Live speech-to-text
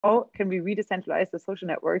can we re-decentralize the social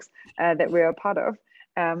networks that we're a part of?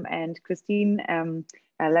 And Christine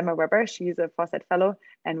Lemmer-Webber, she's a Foresight fellow,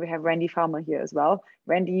 and we have Randy Farmer here as well.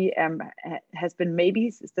 Randy has been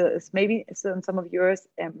still in some of your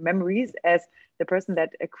memories as the person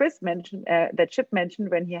that Chris mentioned, that Chip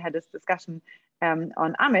mentioned when he had this discussion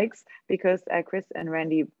on Amex, because Chris and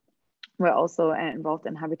Randy were also involved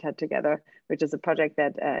in Habitat together, which is a project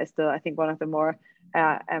that is still, I think, one of the more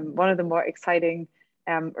exciting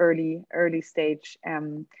early stage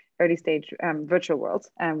virtual worlds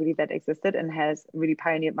really that existed, and has really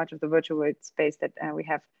pioneered much of the virtual world space that we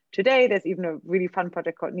have today. There's even a really fun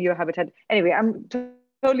project called Neo Habitat. Anyway, I'm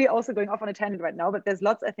totally also going off on a tangent right now, but there's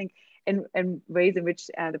lots, I think, in ways in which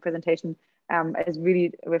the presentation is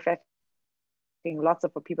really reflecting lots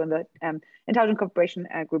of what people in the Intelligent Cooperation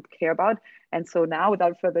group care about. And so now,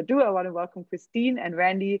 without further ado, I want to welcome Christine and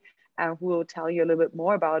Randy, who will tell you a little bit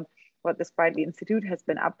more about what the Spritely Institute has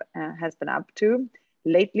been up to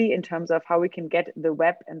lately in terms of how we can get the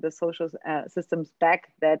web and the social systems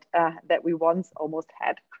back that we once almost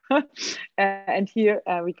had. And here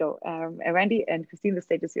we go. Randy and Christine, the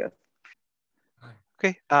stage is yours.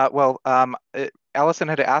 Okay. Allison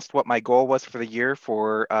had asked what my goal was for the year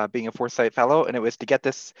for being a Foresight Fellow, and it was to get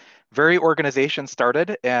this very organization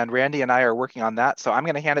started. And Randy and I are working on that. So I'm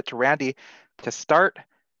going to hand it to Randy to start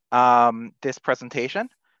this presentation.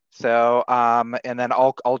 So, and then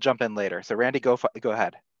I'll jump in later. So Randy, go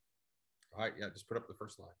ahead. All right, yeah, just put up the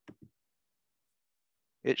first slide.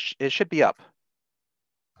 It should be up.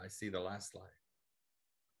 I see the last slide.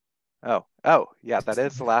 Oh, yeah, that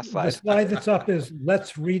is the last slide. The slide that's up is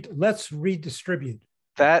let's redistribute.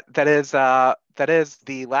 That is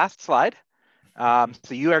the last slide. So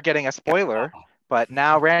you are getting a spoiler, but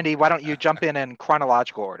now Randy, why don't you jump in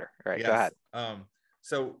chronological order? All right, yes. Go ahead.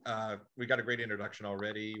 So we got a great introduction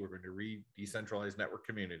already. We're going to read decentralized network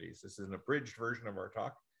communities. This is an abridged version of our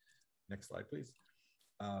talk. Next slide, please.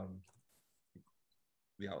 The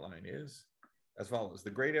outline is as follows. The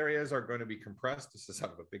great areas are going to be compressed. This is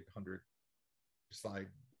out of a big 100-slide.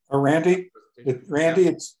 Randy, yeah.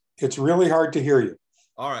 It's really hard to hear you.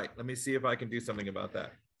 All right, let me see if I can do something about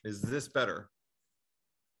that. Is this better?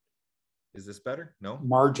 Is this better? No?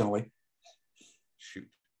 Marginally. Shoot.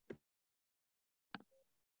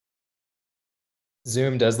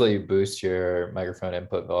 Zoom does let you boost your microphone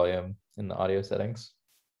input volume in the audio settings.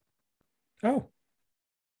 Oh.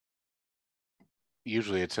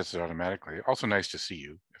 Usually it sets it automatically. Also nice to see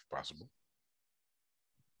you, if possible.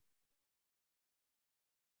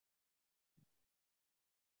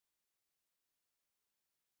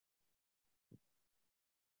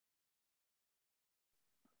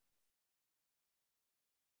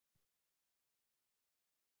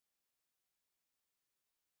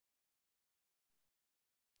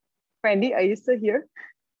 Randy, are you still here?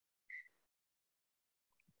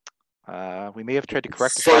 We may have tried to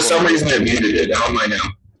correct the problem. For some reason, I muted it. How am I now?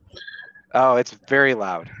 Oh, it's very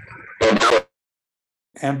loud.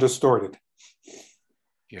 And distorted.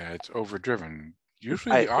 Yeah, it's overdriven.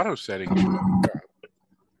 Usually the auto settings.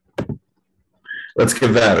 Let's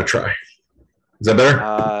give that a try. Is that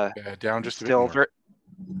better? Yeah, down just a still bit more.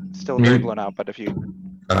 Still very blown out, but if you...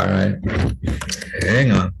 All right.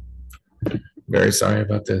 Hang on. Very sorry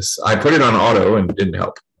about this. I put it on auto and it didn't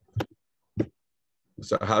help.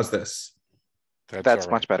 So how's this? That's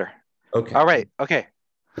much better. Okay. All right. Okay.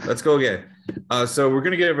 Let's go again. So we're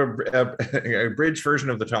going to give a bridge version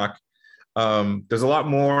of the talk. There's a lot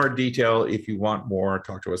more detail. If you want more,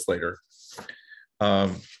 talk to us later.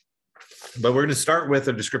 But we're going to start with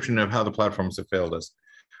a description of how the platforms have failed us.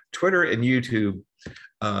 Twitter and YouTube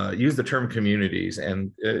use the term communities,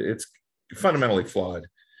 and it's fundamentally flawed.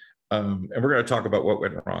 And we're going to talk about what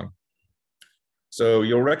went wrong. So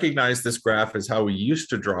you'll recognize this graph as how we used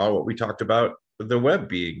to draw what we talked about the web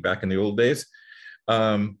being back in the old days.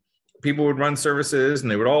 People would run services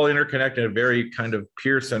and they would all interconnect in a very kind of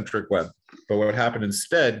peer-centric web. But what happened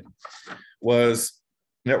instead was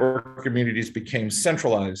network communities became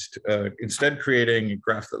centralized, instead creating a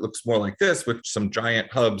graph that looks more like this with some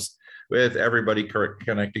giant hubs with everybody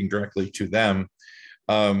connecting directly to them.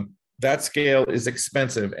 That scale is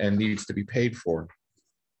expensive and needs to be paid for.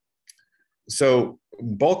 So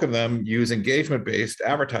bulk of them use engagement-based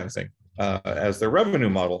advertising as their revenue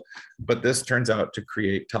model, but this turns out to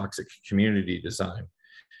create toxic community design.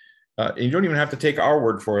 And you don't even have to take our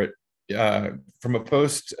word for it. From a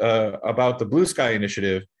post about the Blue Sky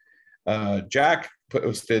Initiative, Jack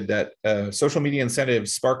posted that social media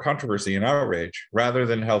incentives spark controversy and outrage rather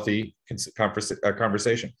than healthy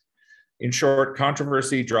conversation. In short,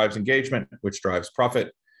 controversy drives engagement, which drives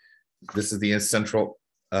profit. This is the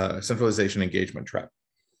centralization engagement trap.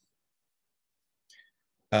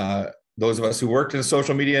 Those of us who worked in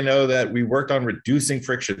social media know that we worked on reducing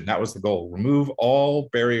friction. That was the goal. Remove all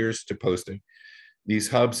barriers to posting. These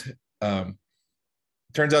hubs,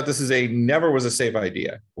 turns out this never was a safe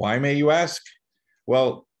idea. Why, may you ask?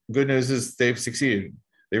 Well, good news is they've succeeded.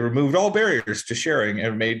 They removed all barriers to sharing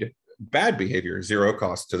and made bad behavior zero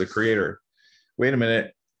cost to the creator. Wait a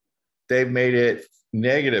minute. They've made it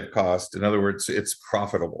negative cost. In other words, it's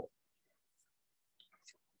profitable.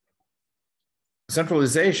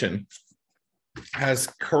 Centralization has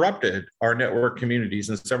corrupted our network communities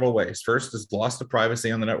in several ways. First is loss of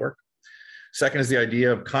privacy on the network. Second is the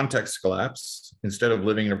idea of context collapse. Instead of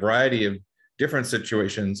living in a variety of different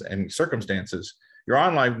situations and circumstances, your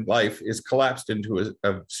online life is collapsed into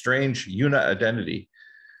a strange uni-identity.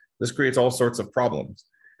 This creates all sorts of problems.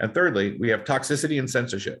 And thirdly, we have toxicity and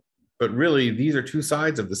censorship. But really, these are two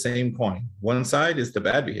sides of the same coin. One side is the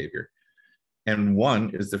bad behavior, and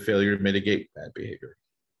one is the failure to mitigate bad behavior.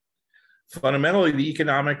 Fundamentally, the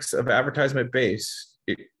economics of advertisement base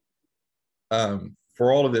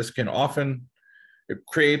for all of this it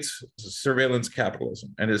creates surveillance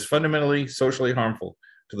capitalism and is fundamentally socially harmful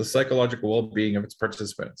to the psychological well-being of its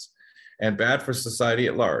participants and bad for society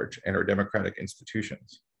at large and our democratic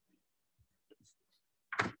institutions.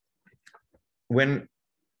 When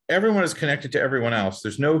everyone is connected to everyone else,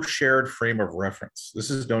 there's no shared frame of reference. This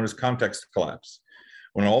is known as context collapse.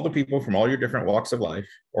 When all the people from all your different walks of life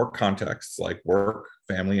or contexts like work,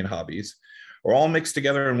 family, and hobbies are all mixed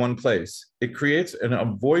together in one place, it creates an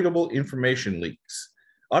unavoidable information leaks,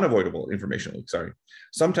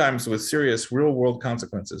 sometimes with serious real-world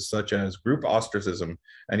consequences such as group ostracism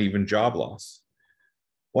and even job loss.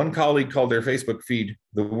 One colleague called their Facebook feed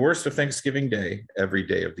the worst of Thanksgiving Day every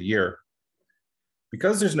day of the year.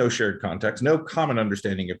 Because there's no shared context, no common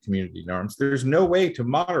understanding of community norms, there's no way to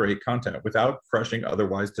moderate content without crushing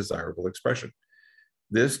otherwise desirable expression.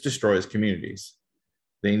 This destroys communities.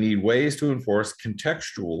 They need ways to enforce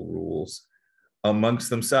contextual rules amongst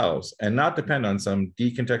themselves and not depend on some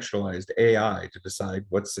decontextualized AI to decide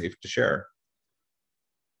what's safe to share.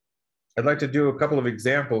 I'd like to do a couple of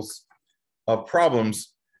examples of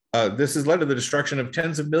problems. This has led to the destruction of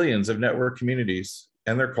tens of millions of network communities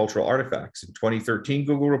and their cultural artifacts. In 2013,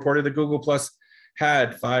 Google reported that Google Plus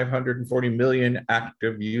had 540 million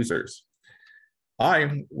active users.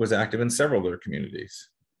 I was active in several of their communities,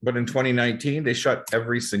 but in 2019, they shut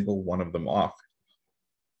every single one of them off.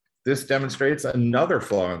 This demonstrates another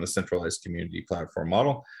flaw in the centralized community platform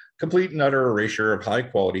model, complete and utter erasure of high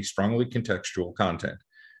quality, strongly contextual content,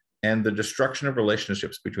 and the destruction of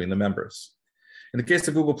relationships between the members. In the case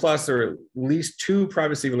of Google Plus, there are at least 2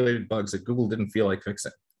 privacy-related bugs that Google didn't feel like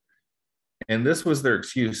fixing. And this was their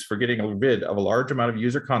excuse for getting rid of a large amount of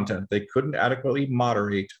user content they couldn't adequately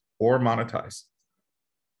moderate or monetize.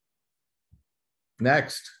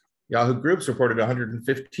 Next, Yahoo Groups reported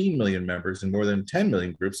 115 million members and more than 10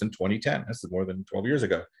 million groups in 2010. That's more than 12 years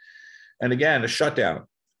ago. And again, a shutdown,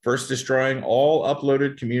 first destroying all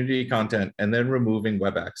uploaded community content and then removing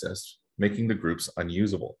web access, making the groups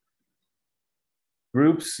unusable.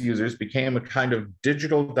 Groups users became a kind of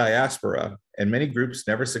digital diaspora, and many groups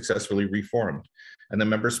never successfully reformed, and the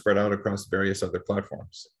members spread out across various other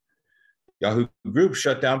platforms. Yahoo Groups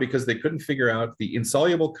shut down because they couldn't figure out the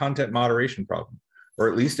insoluble content moderation problem, or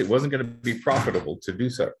at least it wasn't going to be profitable to do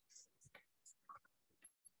so.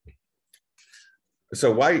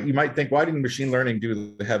 So you might think, why didn't machine learning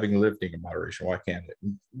do the heavy lifting of moderation? Why can't it?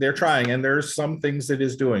 They're trying, and there's some things it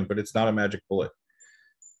is doing, but it's not a magic bullet.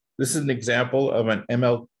 This is an example of an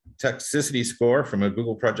ML toxicity score from a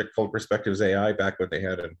Google project called Perspectives AI back when they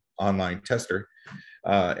had an online tester.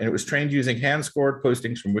 And it was trained using hand-scored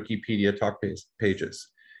postings from Wikipedia talk pages.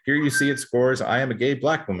 Here you see it scores, "I am a gay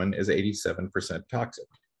Black woman" as 87% toxic.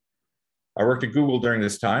 I worked at Google during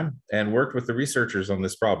this time and worked with the researchers on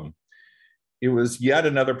this problem. It was yet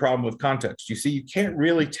another problem with context. You see, you can't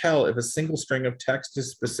really tell if a single string of text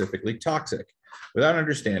is specifically toxic without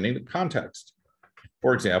understanding the context.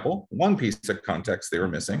 For example, one piece of context they were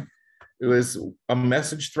missing, it was a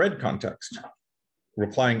message thread context.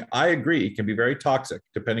 Replying "I agree" can be very toxic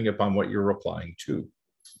depending upon what you're replying to.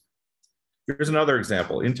 Here's another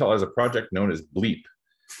example. Intel has a project known as Bleep,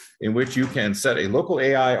 in which you can set a local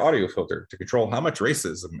AI audio filter to control how much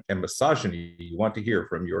racism and misogyny you want to hear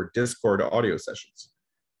from your Discord audio sessions.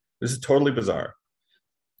 This is totally bizarre.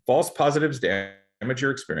 False positives damage your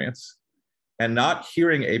experience, and not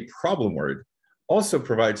hearing a problem word also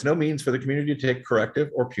provides no means for the community to take corrective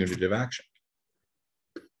or punitive action.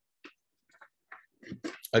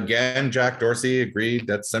 Again, Jack Dorsey agreed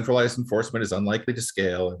that centralized enforcement is unlikely to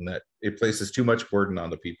scale and that it places too much burden on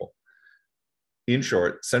the people. In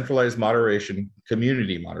short, centralized moderation,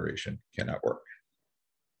 community moderation cannot work.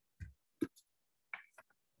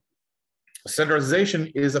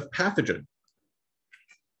 Centralization is a pathogen.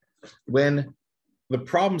 When the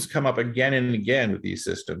problems come up again and again with these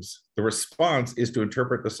systems, the response is to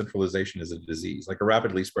interpret the centralization as a disease, like a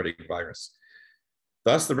rapidly spreading virus.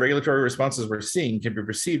 Thus, the regulatory responses we're seeing can be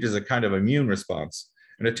perceived as a kind of immune response,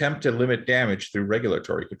 an attempt to limit damage through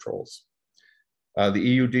regulatory controls. The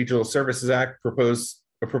EU Digital Services Act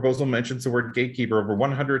a proposal mentions the word gatekeeper over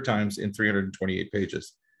 100 times in 328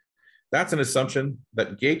 pages. That's an assumption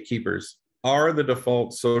that gatekeepers are the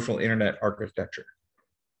default social internet architecture.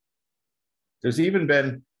 There's even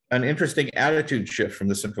been an interesting attitude shift from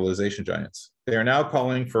the centralization giants. They are now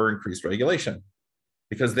calling for increased regulation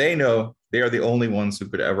because they know they are the only ones who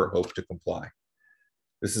could ever hope to comply.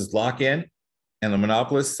 This is lock-in, and the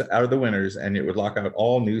monopolists are the winners, and it would lock out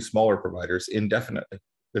all new smaller providers indefinitely.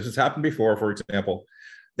 This has happened before. For example,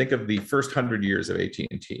 think of the first 100 years of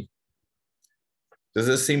AT&T. Does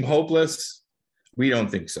this seem hopeless? We don't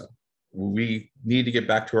think so. We need to get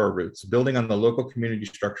back to our roots, building on the local community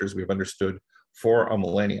structures we've understood for a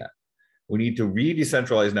millennia. We need to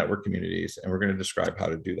re-decentralize network communities, and we're going to describe how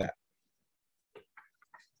to do that.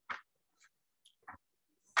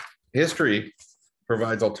 History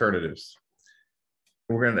provides alternatives.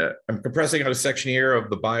 I'm compressing out a section here of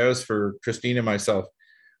the bios for Christine and myself,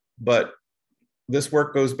 but this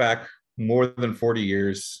work goes back more than 40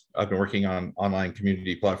 years. I've been working on online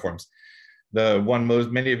community platforms. The one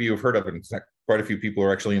many of you have heard of, and in fact, quite a few people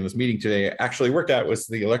are actually in this meeting today, actually worked at, was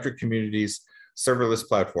the Electric Communities serverless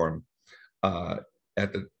platform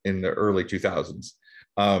in the early 2000s.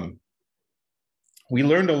 We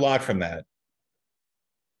learned a lot from that,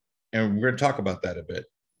 and we're going to talk about that a bit.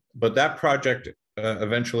 But that project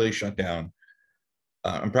eventually shut down.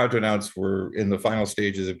 I'm proud to announce we're in the final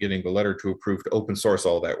stages of getting the letter to approve to open source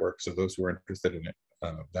all that work. So those who are interested in it,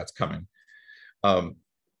 that's coming.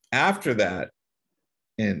 After that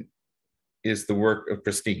is the work of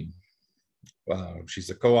Christine. She's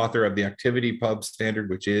a co-author of the ActivityPub standard,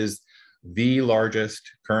 which is the largest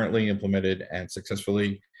currently implemented and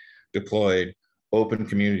successfully deployed open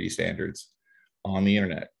community standards on the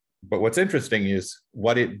internet. But what's interesting is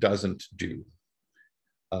what it doesn't do.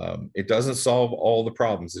 It doesn't solve all the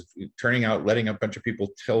problems. It's turning out, letting a bunch of people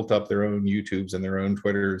tilt up their own YouTubes and their own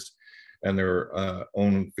Twitters and their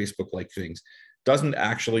own Facebook-like things doesn't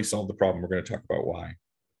actually solve the problem. We're going to talk about why.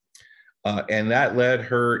 And that led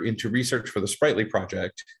her into research for the Spritely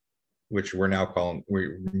project, which we're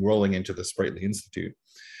rolling into the Spritely Institute.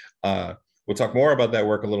 We'll talk more about that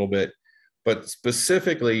work a little bit, but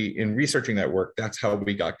specifically in researching that work, that's how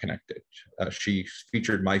we got connected. She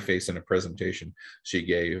featured my face in a presentation she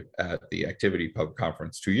gave at the ActivityPub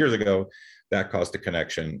conference 2 years ago. That caused a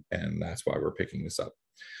connection, and that's why we're picking this up.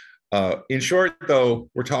 In short, though,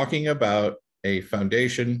 we're talking about a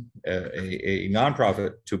foundation, a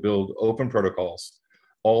nonprofit to build open protocols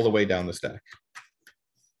all the way down the stack.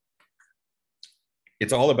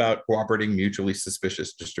 It's all about cooperating mutually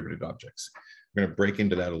suspicious distributed objects. I'm going to break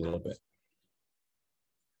into that a little bit.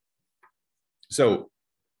 So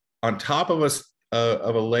on top of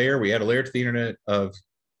a layer, we add a layer to the internet of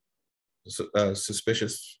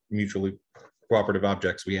suspicious mutually cooperative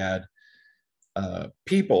objects. We add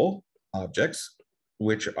people objects,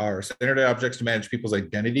 which are standard objects to manage people's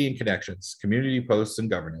identity and connections, community posts and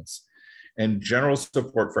governance, and general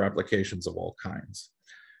support for applications of all kinds.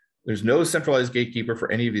 There's no centralized gatekeeper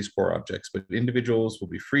for any of these core objects, but individuals will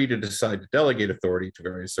be free to decide to delegate authority to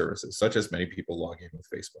various services, such as many people log in with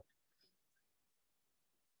Facebook.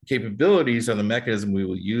 Capabilities are the mechanism we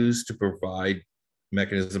will use to provide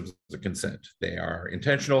mechanisms of consent. They are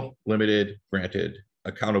intentional, limited, granted,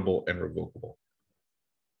 accountable, and revocable.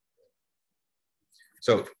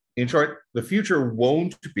 So in short, the future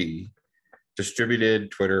won't be distributed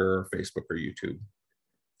Twitter or Facebook or YouTube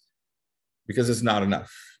because it's not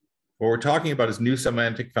enough. What we're talking about is new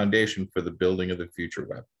semantic foundation for the building of the future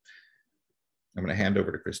web. I'm going to hand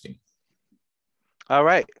over to Christine. All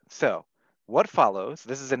right, so what follows?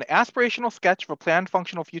 This is an aspirational sketch of a planned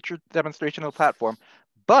functional future demonstration of the platform,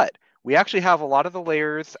 but we actually have a lot of the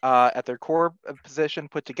layers at their core position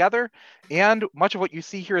put together, and much of what you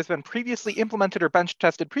see here has been previously implemented or bench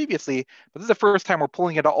tested previously, but this is the first time we're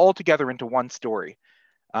pulling it all together into one story.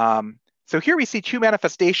 So here we see two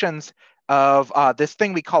manifestations of this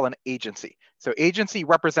thing we call an agency. So agency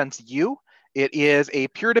represents you. It is a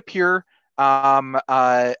peer-to-peer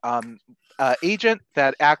agent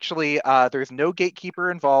that actually there's no gatekeeper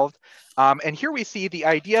involved. And here we see the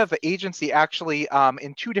idea of the agency actually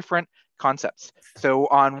in two different concepts. So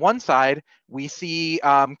on one side, we see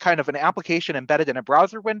kind of an application embedded in a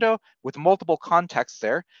browser window with multiple contexts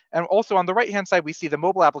there. And also on the right-hand side, we see the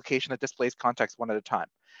mobile application that displays context one at a time.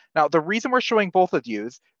 Now, the reason we're showing both of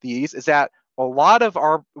these is that a lot of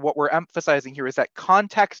what we're emphasizing here is that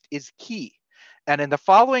context is key. And in the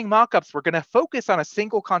following mockups, we're going to focus on a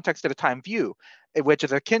single context at a time view, which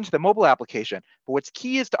is akin to the mobile application. But what's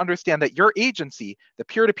key is to understand that your agency, the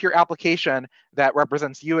peer-to-peer application that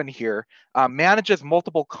represents you in here, manages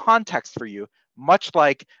multiple contexts for you, much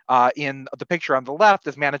like in the picture on the left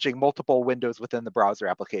is managing multiple windows within the browser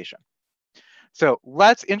application. So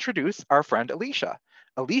let's introduce our friend Alicia.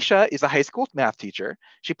 Alicia is a high school math teacher.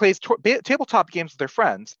 She plays tabletop games with her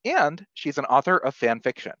friends, and she's an author of fan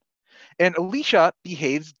fiction. And Alicia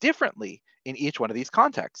behaves differently in each one of these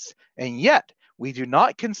contexts. And yet, we do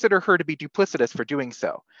not consider her to be duplicitous for doing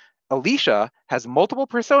so. Alicia has multiple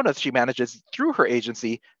personas she manages through her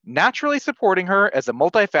agency, naturally supporting her as a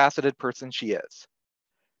multifaceted person she is.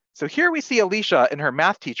 So here we see Alicia in her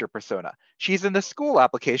math teacher persona. She's in the school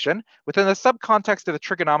application within the subcontext of the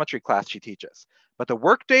trigonometry class she teaches. But the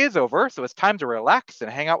workday is over, so it's time to relax and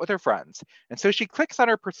hang out with her friends. And so she clicks on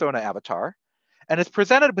her persona avatar and is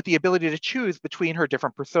presented with the ability to choose between her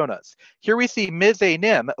different personas. Here we see Ms. A.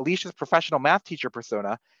 Nim, Alicia's professional math teacher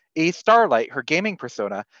persona, A. Starlight, her gaming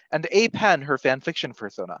persona, and A. Penn, her fan fiction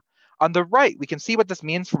persona. On the right, we can see what this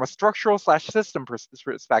means from a structural/system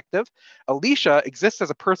perspective. Alicia exists as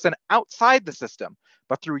a person outside the system,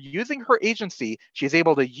 but through using her agency, she is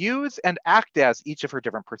able to use and act as each of her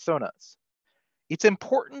different personas. It's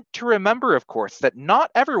important to remember, of course, that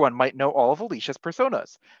not everyone might know all of Alicia's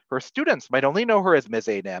personas. Her students might only know her as Ms.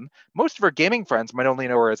 A. Nim, most of her gaming friends might only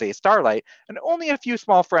know her as A. Starlight, and only a few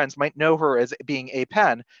small friends might know her as being A.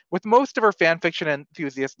 Penn, with most of her fanfiction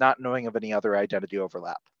enthusiasts not knowing of any other identity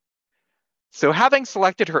overlap. So having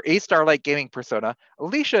selected her A. Starlight gaming persona,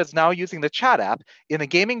 Alicia is now using the chat app in the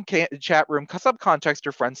gaming chat room subcontext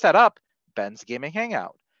her friend set up, Ben's Gaming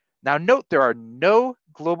Hangout. Now note there are no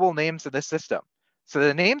global names in this system. So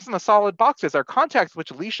the names in the solid boxes are contacts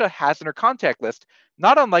which Alicia has in her contact list,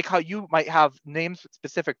 not unlike how you might have names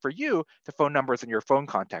specific for you to phone numbers in your phone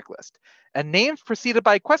contact list. And names preceded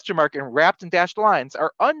by a question mark and wrapped in dashed lines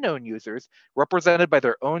are unknown users represented by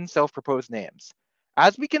their own self-proposed names.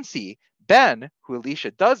 As we can see, Ben, who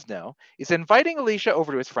Alicia does know, is inviting Alicia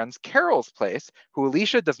over to his friend's Carol's place, who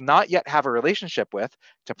Alicia does not yet have a relationship with,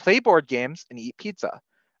 to play board games and eat pizza.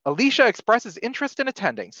 Alicia expresses interest in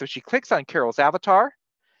attending, so she clicks on Carol's avatar,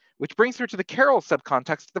 which brings her to the Carol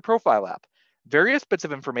subcontext of the profile app. Various bits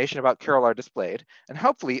of information about Carol are displayed, and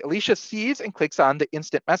hopefully Alicia sees and clicks on the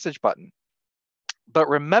instant message button. But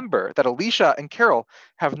remember that Alicia and Carol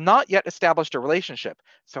have not yet established a relationship,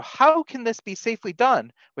 so how can this be safely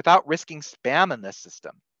done without risking spam in this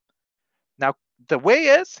system? Now, the way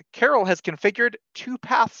is, Carol has configured two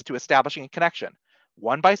paths to establishing a connection,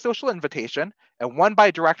 one by social invitation and one by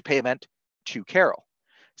direct payment to Carol.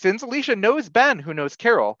 Since Alicia knows Ben, who knows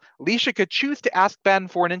Carol, Alicia could choose to ask Ben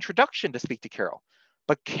for an introduction to speak to Carol.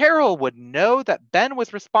 But Carol would know that Ben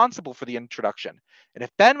was responsible for the introduction. And if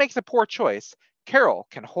Ben makes a poor choice, Carol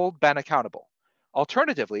can hold Ben accountable.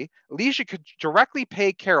 Alternatively, Alicia could directly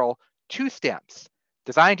pay Carol 2 stamps.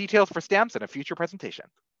 Design details for stamps in a future presentation.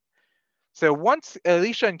 So once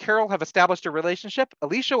Alicia and Carol have established a relationship,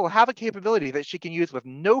 Alicia will have a capability that she can use with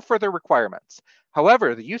no further requirements.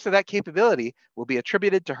 However, the use of that capability will be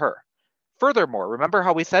attributed to her. Furthermore, remember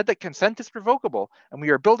how we said that consent is revocable, and we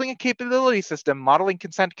are building a capability system modeling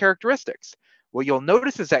consent characteristics. What you'll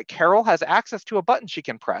notice is that Carol has access to a button she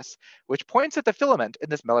can press, which points at the filament in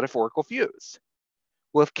this metaphorical fuse.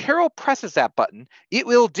 Well, if Carol presses that button, it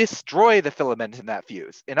will destroy the filament in that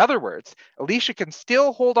fuse. In other words, Alicia can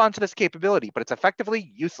still hold on to this capability, but it's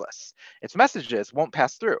effectively useless. Its messages won't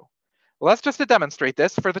pass through. Well, that's just to demonstrate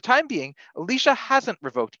this. For the time being,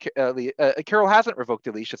 Carol hasn't revoked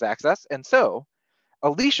Alicia's access, and so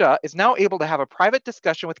Alicia is now able to have a private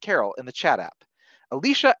discussion with Carol in the chat app.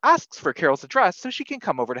 Alicia asks for Carol's address so she can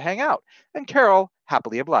come over to hang out, and Carol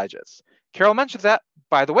happily obliges. Carol mentions that,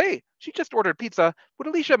 by the way, she just ordered pizza. Would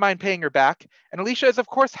Alicia mind paying her back? And Alicia is, of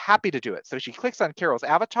course, happy to do it. So she clicks on Carol's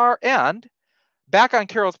avatar, and back on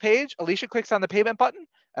Carol's page, Alicia clicks on the payment button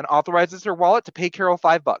and authorizes her wallet to pay Carol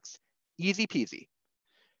 $5. Easy peasy.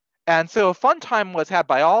 And so a fun time was had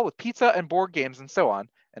by all with pizza and board games and so on.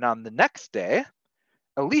 And on the next day,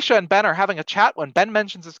 Alicia and Ben are having a chat when Ben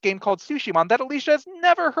mentions this game called Sushimon that Alicia has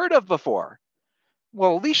never heard of before.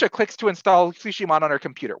 Well, Alicia clicks to install Sushimon on her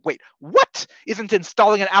computer. Wait, what? Isn't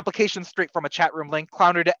installing an application straight from a chat room link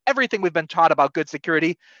counter to everything we've been taught about good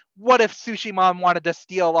security? What if Sushimon wanted to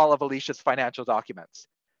steal all of Alicia's financial documents?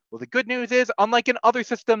 Well, the good news is, unlike in other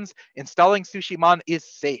systems, installing Sushimon is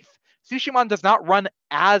safe. Sushimon does not run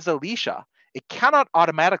as Alicia. It cannot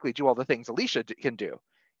automatically do all the things Alicia can do.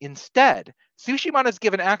 Instead, Sushimon is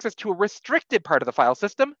given access to a restricted part of the file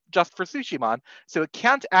system just for Sushimon, so it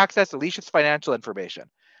can't access Alicia's financial information.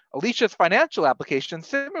 Alicia's financial application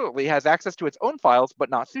similarly has access to its own files, but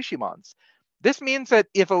not Sushimon's. This means that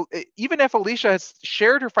even if Alicia has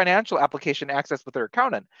shared her financial application access with her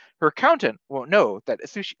accountant won't know that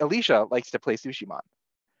Alicia likes to play Sushimon.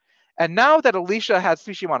 And now that Alicia has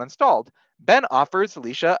Sushimon installed, Ben offers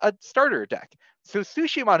Alicia a starter deck. So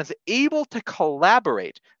Sushimon is able to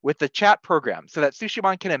collaborate with the chat program so that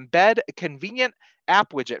Sushimon can embed a convenient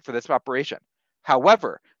app widget for this operation.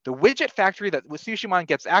 However, the widget factory that Sushimon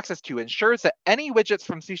gets access to ensures that any widgets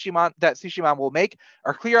from Sushimon that Sushimon will make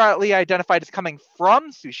are clearly identified as coming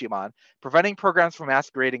from Sushimon, preventing programs from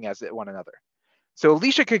masquerading as one another. So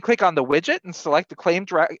Alicia can click on the widget and select the claim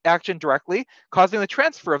action directly, causing the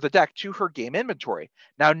transfer of the deck to her game inventory.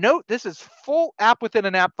 Now note, this is full app within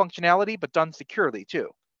an app functionality, but done securely too.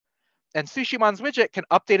 And Sushimon's widget can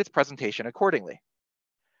update its presentation accordingly.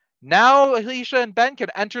 Now Alicia and Ben can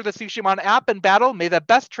enter the Sushimon app and battle. May the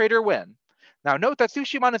best trader win. Now note that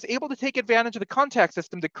Sushimon is able to take advantage of the contact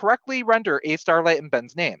system to correctly render A Starlight and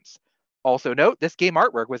Ben's names. Also note, this game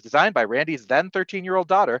artwork was designed by Randy's then 13-year-old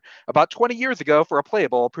daughter about 20 years ago for a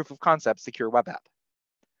playable proof of concept secure web app.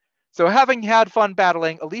 So having had fun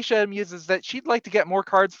battling, Alicia muses that she'd like to get more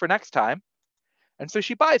cards for next time, and so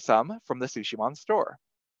she buys some from the Sushimon store.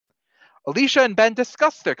 Alicia and Ben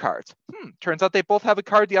discuss their cards. Turns out they both have a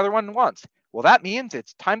card the other one wants. Well, that means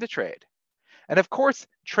it's time to trade. And of course,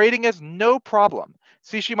 trading is no problem.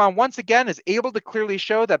 Sushimon once again is able to clearly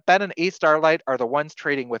show that Ben and A Starlight are the ones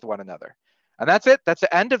trading with one another. And that's it. That's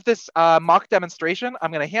the end of this mock demonstration.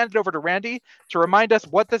 I'm going to hand it over to Randy to remind us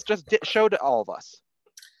what this just showed to all of us.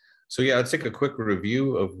 So yeah, let's take a quick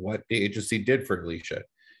review of what the agency did for Alicia.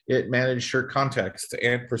 It managed her contexts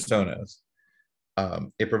and personas.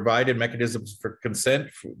 It provided mechanisms for consent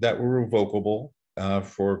that were revocable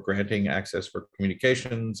for granting access for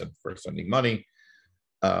communications and for sending money.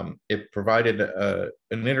 It provided an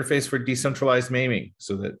interface for decentralized naming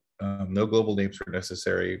so that no global names were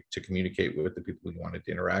necessary to communicate with the people we wanted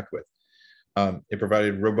to interact with. It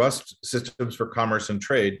provided robust systems for commerce and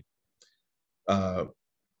trade,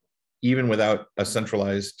 even without a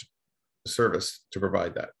centralized service to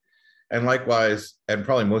provide that. And likewise, and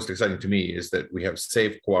probably most exciting to me, is that we have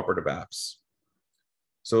safe cooperative apps.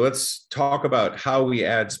 So let's talk about how we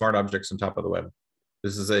add smart objects on top of the web.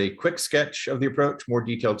 This is a quick sketch of the approach. More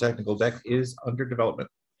detailed technical deck is under development.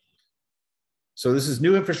 So this is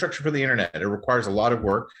new infrastructure for the internet. It requires a lot of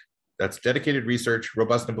work. That's dedicated research,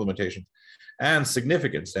 robust implementation, and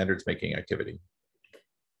significant standards making activity.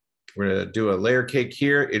 We're going to do a layer cake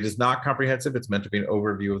here. It is not comprehensive. It's meant to be an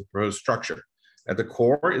overview of the proposed structure. At the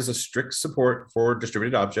core is a strict support for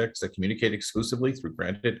distributed objects that communicate exclusively through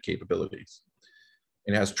granted capabilities.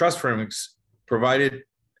 It has trust frameworks provided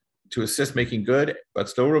to assist making good but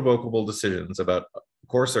still revocable decisions about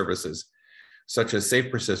core services such as safe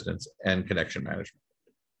persistence and connection management.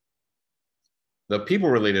 The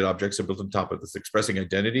people-related objects are built on top of this, expressing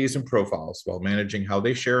identities and profiles while managing how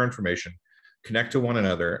they share information, connect to one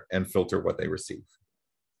another, and filter what they receive.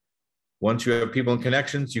 Once you have people and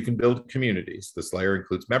connections, you can build communities. This layer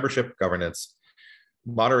includes membership, governance,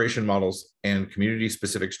 moderation models, and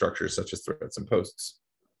community-specific structures such as threads and posts.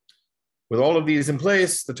 With all of these in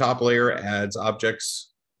place, the top layer adds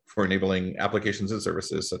objects for enabling applications and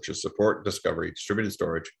services such as support, discovery, distributed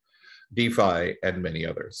storage, DeFi, and many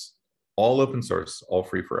others. All open source, all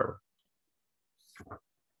free forever.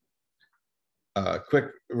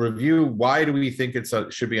 Quick review, why do we think it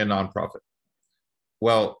should be a nonprofit?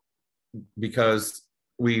 Well, because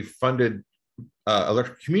we funded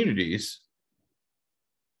electric communities.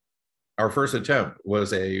 Our first attempt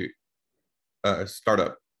was a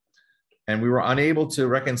startup, and we were unable to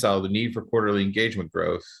reconcile the need for quarterly engagement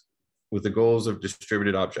growth with the goals of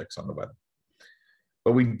distributed objects on the web.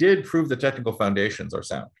 But we did prove the technical foundations are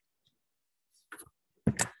sound.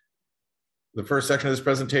 The first section of this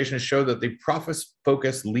presentation showed that the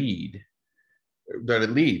profit-focused leads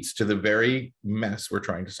to the very mess we're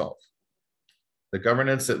trying to solve. The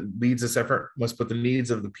governance that leads this effort must put the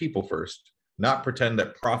needs of the people first, not pretend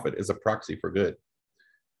that profit is a proxy for good.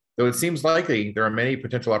 Though it seems likely there are many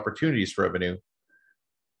potential opportunities for revenue,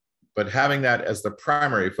 but having that as the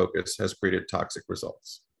primary focus has created toxic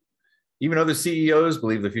results. Even other CEOs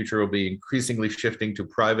believe the future will be increasingly shifting to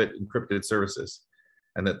private encrypted services,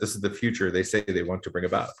 and that this is the future they say they want to bring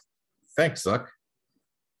about. Thanks, Zuck.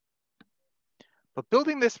 But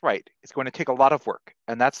building this right is going to take a lot of work,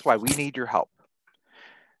 and that's why we need your help.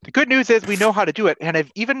 The good news is we know how to do it and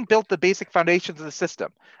have even built the basic foundations of the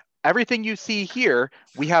system. Everything you see here,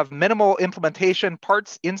 we have minimal implementation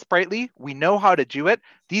parts in Spritely. We know how to do it.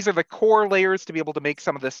 These are the core layers to be able to make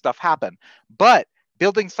some of this stuff happen. But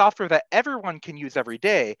building software that everyone can use every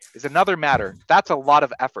day is another matter. That's a lot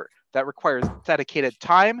of effort. That requires dedicated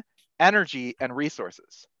time, energy, and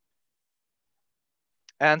resources.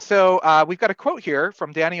 And so we've got a quote here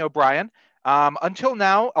from Danny O'Brien. Until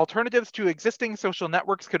now, alternatives to existing social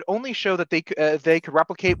networks could only show that they could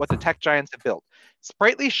replicate what the tech giants have built.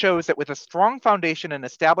 Spritely shows that with a strong foundation and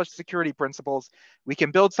established security principles, we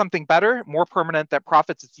can build something better, more permanent, that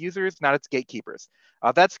profits its users, not its gatekeepers.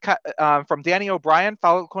 That's from Danny O'Brien,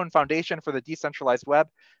 Falcon Foundation for the Decentralized Web,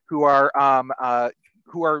 who are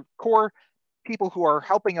core people who are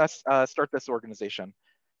helping us start this organization.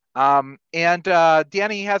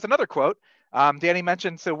 Danny has another quote. Danny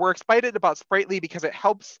mentioned, so we're excited about Spritely because it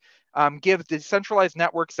helps give decentralized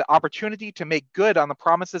networks the opportunity to make good on the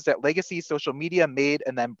promises that legacy social media made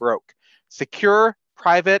and then broke. Secure,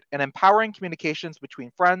 private, and empowering communications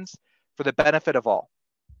between friends for the benefit of all.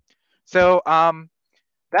 So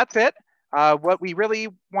that's it. What we really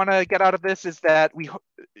want to get out of this is that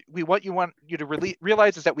what you want you to really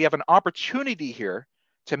realize is that we have an opportunity here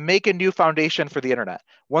to make a new foundation for the internet,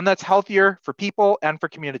 one that's healthier for people and for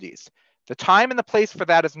communities. The time and the place for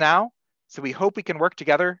that is now, so we hope we can work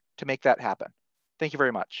together to make that happen. Thank you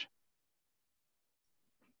very much.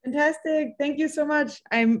 Fantastic. Thank you so much.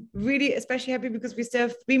 I'm really especially happy because we still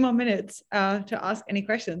have 3 more minutes to ask any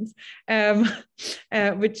questions,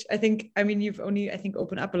 which I think, I mean, you've only, I think,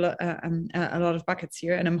 opened up a lot of buckets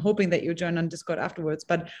here, and I'm hoping that you join on Discord afterwards.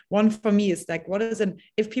 But one for me is like,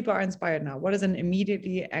 if people are inspired now, what is an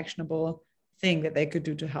immediately actionable thing that they could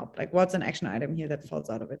do to help? Like, what's an action item here that falls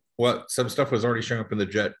out of it? Well, some stuff was already showing up in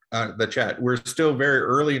the chat. We're still very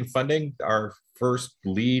early in funding. Our first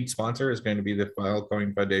lead sponsor is going to be the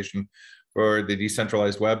Filecoin Foundation for the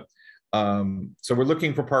Decentralized Web. So we're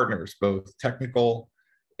looking for partners, both technical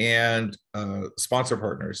and sponsor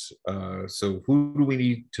partners. So who do we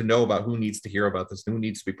need to know about? Who needs to hear about this? Who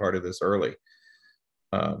needs to be part of this early?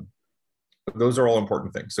 Those are all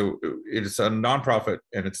important things. So it's a nonprofit,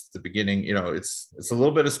 and it's the beginning. You know, it's a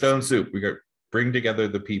little bit of stone soup. We got bring together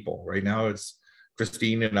the people. Right now, it's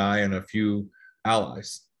Christine and I and a few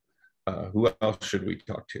allies. Who else should we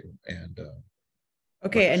talk to? And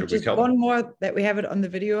okay, and just one more that we have it on the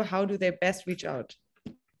video. How do they best reach out?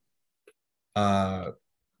 That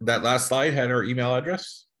last slide had our email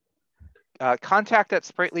address.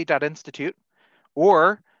 Contact@spritely.institute,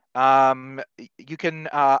 or you can.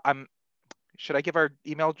 Should I give our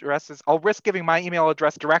email addresses? I'll risk giving my email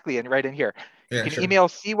address directly and right in here. You can email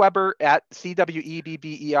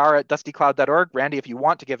cwebber@cwebber@dustycloud.org. Randy, if you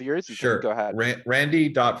want to give yours, you can go ahead.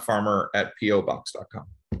 Randy.farmer@pobox.com.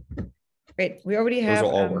 Great. We already have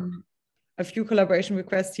a few collaboration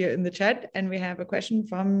requests here in the chat, and we have a question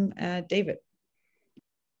from David.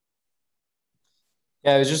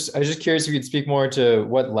 Yeah, I was just curious if you'd speak more to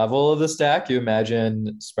what level of the stack you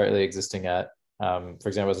imagine Spritely existing at. For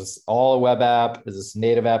example, is this all a web app? Is this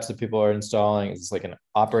native apps that people are installing? Is this like an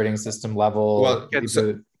operating system level? Well,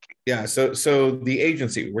 so the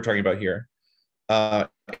agency we're talking about here, and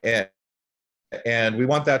we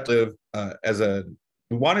want that to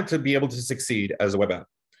we want it to be able to succeed as a web app.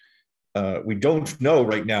 We don't know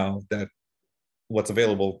right now that what's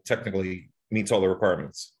available technically meets all the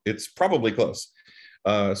requirements. It's probably close.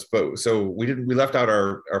 So we left out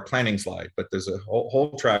our planning slide, but there's a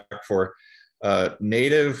whole track for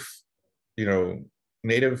native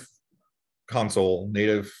console,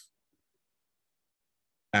 native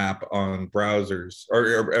app on browsers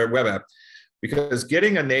or web app, because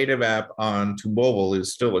getting a native app onto mobile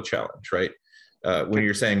is still a challenge, right? When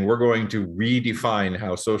you're saying we're going to redefine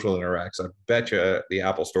how social interacts, I bet you the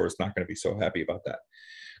Apple Store is not going to be so happy about that.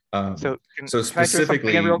 So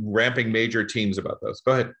specifically ramping major teams about those.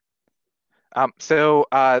 Go ahead.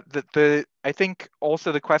 I think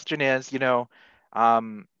also the question is,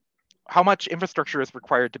 how much infrastructure is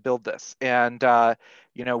required to build this? And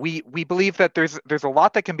we believe that there's a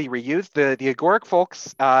lot that can be reused. The Agoric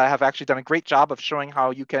folks have actually done a great job of showing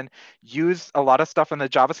how you can use a lot of stuff in the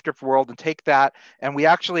JavaScript world and take that, and we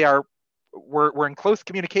actually we're in close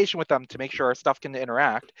communication with them to make sure our stuff can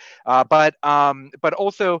interact. But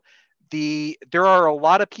also there are a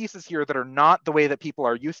lot of pieces here that are not the way that people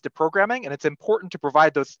are used to programming, and it's important to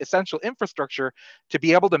provide those essential infrastructure to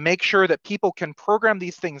be able to make sure that people can program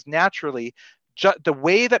these things naturally. The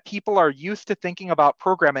way that people are used to thinking about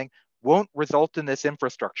programming won't result in this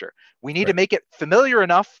infrastructure. We need to make it familiar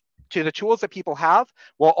enough to the tools that people have,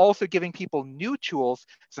 while also giving people new tools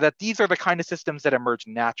so that these are the kind of systems that emerge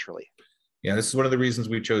naturally. Yeah, this is one of the reasons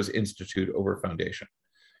we chose Institute over Foundation.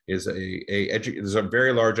 There's a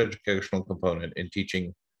very large educational component in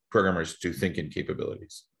teaching programmers to think in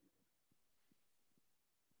capabilities.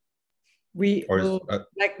 We will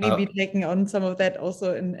likely be taking on some of that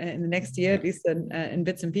also in the next year, at least in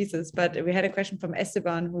bits and pieces. But we had a question from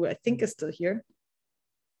Esteban, who I think is still here.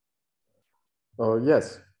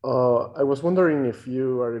 Yes, I was wondering if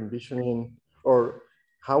you are envisioning, or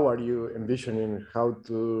how are you envisioning how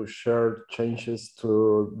to share changes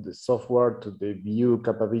to the software, to the view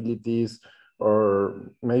capabilities,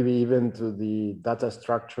 or maybe even to the data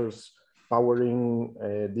structures powering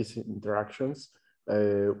these interactions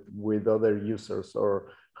with other users,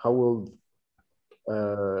 or how will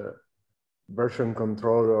version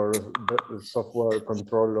control or software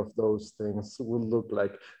control of those things will look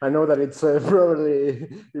like? I know that it's probably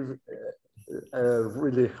a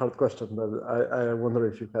really hard question, but I wonder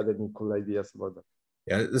if you had any cool ideas about that.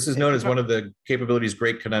 Yeah, this is known as one of the capabilities'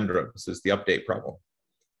 great conundrums. This is the update problem.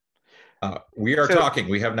 We are talking.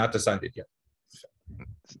 We have not decided yet.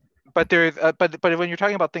 But there's, but when you're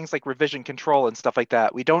talking about things like revision control and stuff like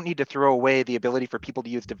that, we don't need to throw away the ability for people to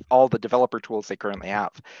use all the developer tools they currently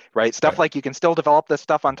have, right? Stuff like you can still develop this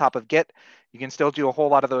stuff on top of Git. You can still do a whole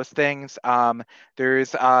lot of those things. So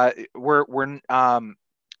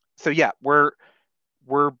yeah, we're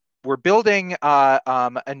building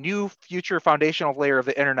a new future foundational layer of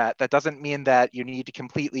the internet. That doesn't mean that you need to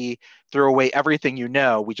completely throw away everything you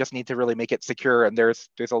know. We just need to really make it secure. And there's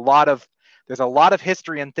a lot of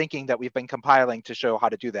history and thinking that we've been compiling to show how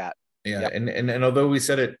to do that. Yeah, yep. and although we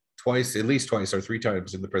said it twice, at least twice or three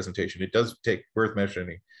times in the presentation, it does take worth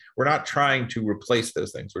mentioning. We're not trying to replace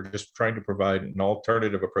those things. We're just trying to provide an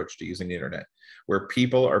alternative approach to using the internet, where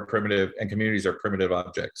people are primitive and communities are primitive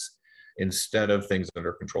objects, instead of things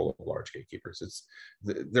under control of large gatekeepers.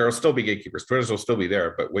 There will still be gatekeepers. Twitter will still be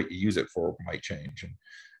there, but what you use it for might change.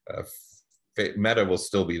 And Meta will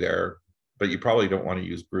still be there, but you probably don't want to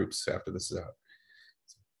use groups after this is out.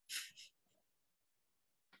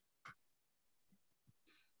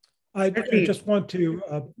 I just want to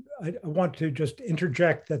I want to just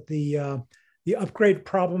interject that the upgrade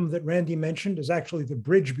problem that Randy mentioned is actually the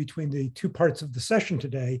bridge between the two parts of the session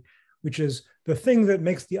today, which is the thing that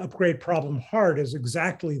makes the upgrade problem hard is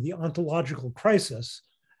exactly the ontological crisis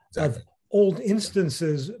of old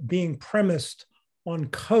instances being premised on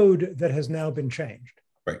code that has now been changed.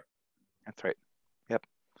 Right. That's right. Yep.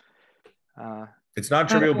 It's not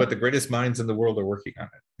trivial, but the greatest minds in the world are working on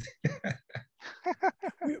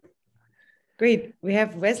it. Great. We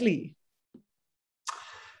have Wesley.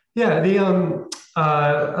 Yeah, that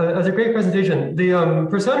was a great presentation. The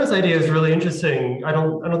personas idea is really interesting. I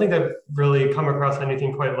don't think I've really come across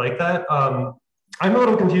anything quite like that. I'm a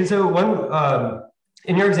little confused though.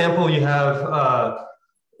 In your example, you have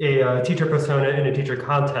a teacher persona in a teacher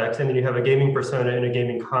context, and then you have a gaming persona in a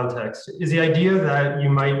gaming context. Is the idea that you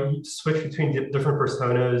might switch between different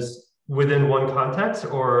personas within one context,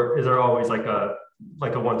 or is there always like a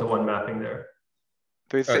one-to-one mapping there?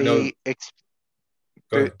 There's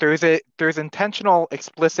intentional,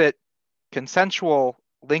 explicit, consensual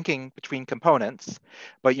linking between components,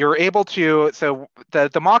 but you're able to, so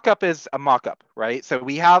the mock-up is a mock-up, right? So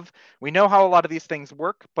we know how a lot of these things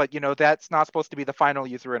work, but that's not supposed to be the final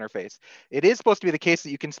user interface. It is supposed to be the case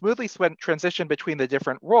that you can smoothly transition between the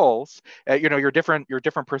different roles, your different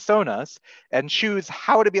personas, and choose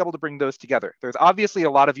how to be able to bring those together. There's obviously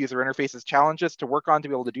a lot of user interfaces challenges to work on to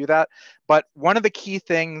be able to do that, but one of the key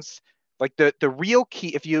things, like the real key,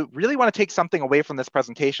 if you really want to take something away from this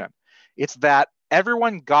presentation, it's that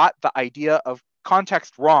everyone got the idea of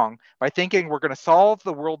context wrong by thinking we're going to solve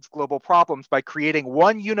the world's global problems by creating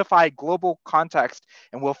one unified global context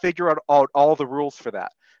and we'll figure out all the rules for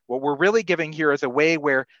that. What we're really giving here is a way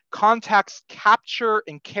where contexts capture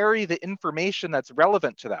and carry the information that's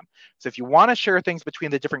relevant to them. So if you want to share things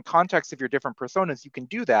between the different contexts of your different personas, you can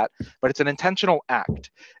do that, but it's an intentional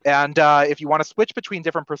act. And if you want to switch between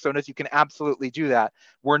different personas, you can absolutely do that.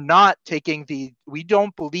 We're not taking we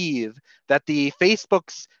don't believe that the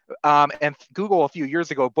Facebooks and Google a few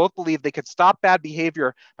years ago both believed they could stop bad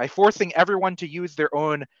behavior by forcing everyone to use their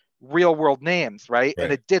own real world names, right?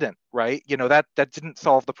 And it didn't, right? That didn't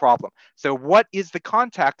solve the problem. So what is the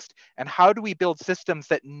context, and how do we build systems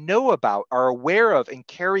that know about, are aware of, and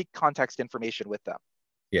carry context information with them?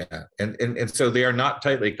 Yeah, and so they are not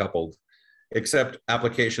tightly coupled, except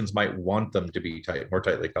applications might want them to be more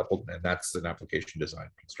tightly coupled, and that's an application design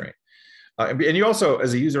constraint. And you also,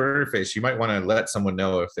 as a user interface, you might want to let someone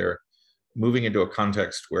know if they're moving into a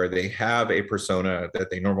context where they have a persona that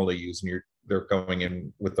they normally use, and they're going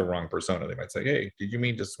in with the wrong persona. They might say, "Hey, did you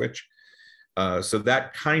mean to switch?" So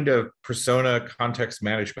that kind of persona context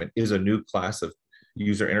management is a new class of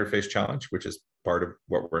user interface challenge, which is part of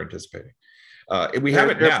what we're anticipating. We have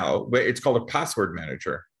it now, but it's called a password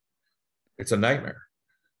manager. It's a nightmare.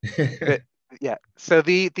 Yeah. So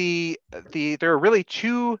there are really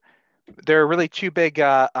two big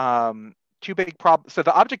problems. So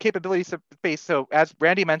the object capability space. So as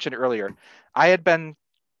Randy mentioned earlier, I had been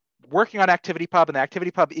working on ActivityPub and the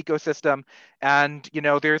ActivityPub ecosystem, and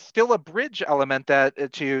there's still a bridge element that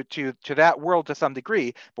to that world to some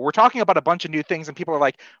degree. But we're talking about a bunch of new things, and people are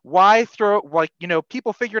like, why throw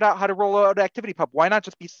people figured out how to roll out ActivityPub. Why not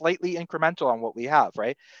just be slightly incremental on what we have,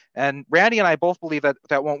 right? And Randy and I both believe that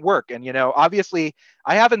that won't work. And obviously,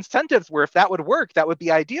 I have incentives where if that would work, that would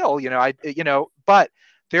be ideal. But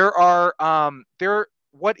there are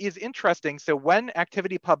what is interesting. So when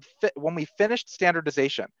ActivityPub when we finished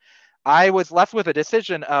standardization, I was left with a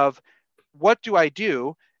decision of what do I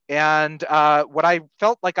do? And what I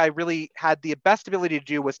felt like I really had the best ability to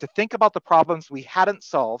do was to think about the problems we hadn't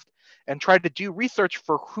solved and try to do research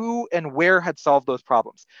for who and where had solved those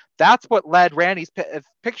problems. That's what led Randy's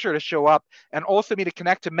picture to show up, and also me to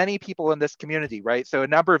connect to many people in this community, right? So a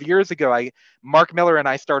number of years ago, Mark Miller and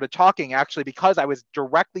I started talking actually because I was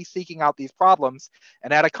directly seeking out these problems.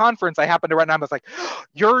 And at a conference, I happened to run and I was like,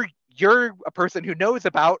 you're a person who knows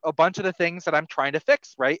about a bunch of the things that I'm trying to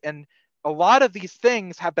fix, right? And a lot of these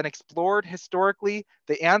things have been explored historically.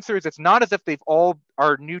 The answer is it's not as if they've all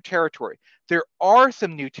are new territory. There are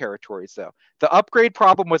some new territories though. The upgrade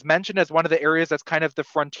problem was mentioned as one of the areas that's kind of the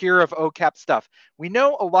frontier of OCAP stuff. We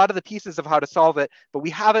know a lot of the pieces of how to solve it, but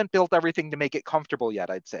we haven't built everything to make it comfortable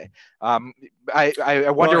yet, I'd say. I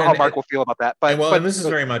wonder how Mark will feel about that. But this is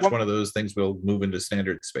very much one of those things we'll move into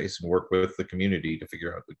standard space and work with the community to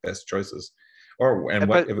figure out the best choices, whether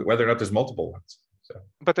or not there's multiple ones.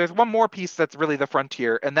 But there's one more piece that's really the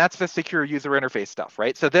frontier, and that's the secure user interface stuff,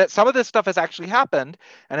 right? So that some of this stuff has actually happened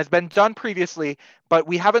and has been done previously, but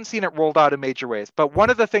we haven't seen it rolled out in major ways. But one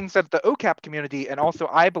of the things that the OCAP community, and also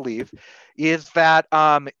I believe, is that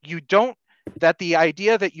the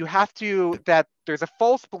idea that that there's a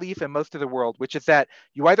false belief in most of the world, which is that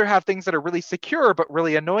you either have things that are really secure but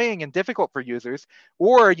really annoying and difficult for users,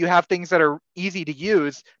 or you have things that are easy to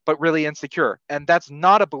use but really insecure. And that's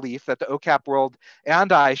not a belief that the OCAP world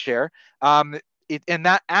and I share. And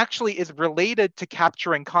that actually is related to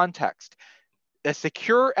capturing context. A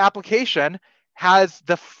secure application has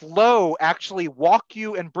the flow actually walk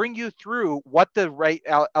you and bring you through what the right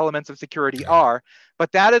elements of security are.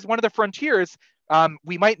 But that is one of the frontiers.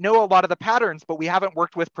 We might know a lot of the patterns, but we haven't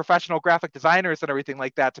worked with professional graphic designers and everything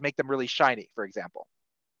like that to make them really shiny, for example.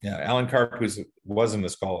 Yeah, Alan Karp, who was in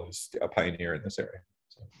this call, is a pioneer in this area.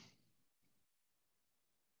 So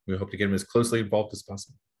we hope to get him as closely involved as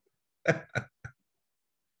possible.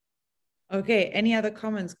 Okay, any other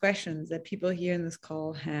comments, questions that people here in this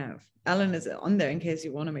call have? Alan is on there in case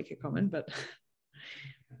you want to make a comment, but.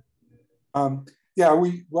 Yeah,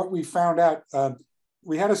 what we found out,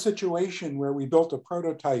 we had a situation where we built a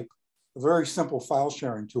prototype, a very simple file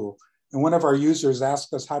sharing tool, and one of our users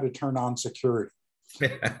asked us how to turn on security. So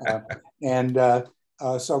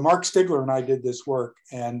Mark Stigler and I did this work,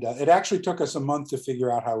 and it actually took us a month to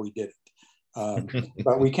figure out how we did it.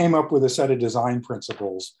 But we came up with a set of design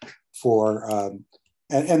principles for,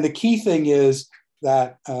 and the key thing is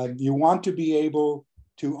that you want to be able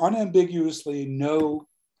to unambiguously know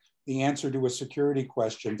the answer to a security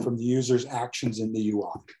question from the user's actions in the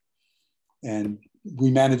UI. And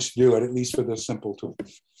we managed to do it, at least for this simple tool.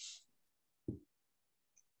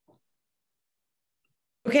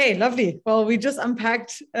 Okay, lovely. Well, we just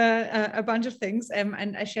unpacked a bunch of things,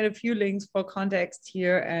 and I shared a few links for context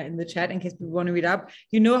here in the chat in case people want to read up.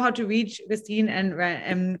 You know how to reach Christine and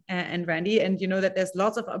Randy, and you know that there's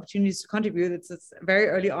lots of opportunities to contribute. It's very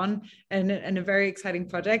early on and a very exciting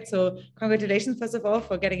project. So congratulations, first of all,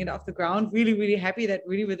 for getting it off the ground. Really, really happy that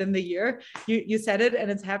really within the year you said it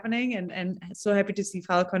and it's happening, and so happy to see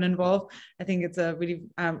Falcon involved. I think it's a really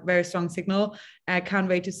very strong signal. I can't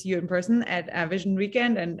wait to see you in person at Vision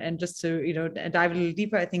Weekend. And just to dive a little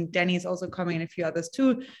deeper, I think Danny is also coming and a few others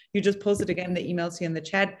too. You just posted again the emails here in the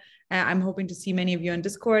chat. I'm hoping to see many of you on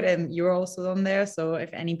Discord, and you're also on there. So if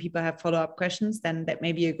any people have follow-up questions, then that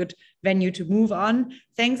may be a good venue to move on.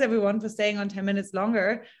 Thanks everyone for staying on 10 minutes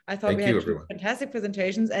longer. I thought we had two fantastic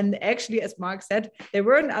presentations, and actually, as Mark said, they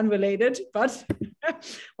weren't unrelated, but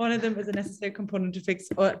one of them is a necessary component to fix,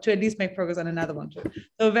 or to at least make progress on another one too.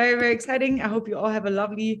 So very, very exciting. I hope you all have a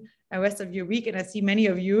lovely rest of your week, and I see many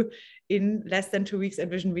of you in less than 2 weeks at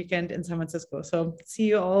Vision Weekend in San Francisco. So see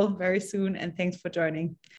you all very soon, and thanks for joining.